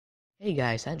Hey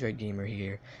guys, Android Gamer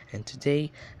here, and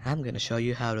today I'm gonna show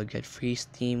you how to get free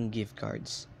Steam gift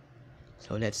cards.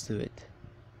 So let's do it.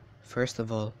 First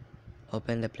of all,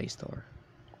 open the Play Store.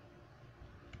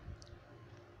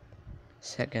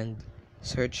 Second,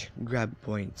 search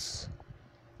GrabPoints.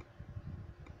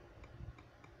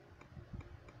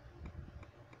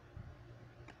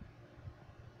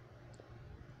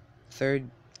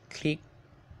 Third, click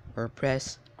or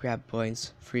press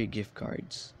GrabPoints free gift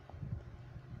cards.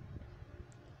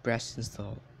 Press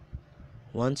install.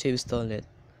 Once you've installed it,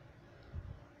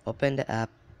 open the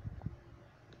app.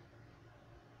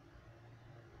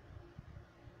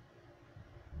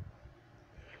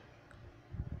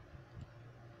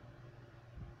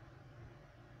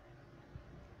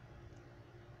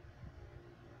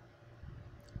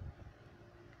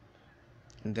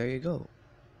 And there you go.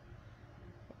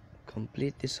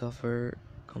 Complete this offer,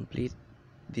 complete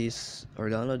this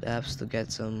or download apps to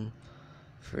get some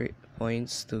free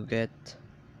points to get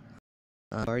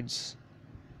cards,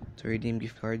 to redeem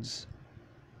gift cards.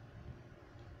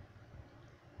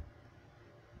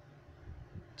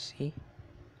 See,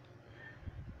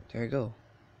 there you go.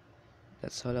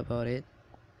 That's all about it.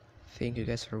 Thank you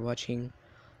guys for watching.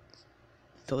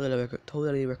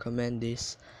 Totally recommend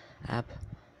this app,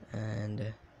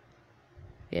 and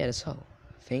yeah, that's all.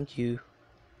 Thank you.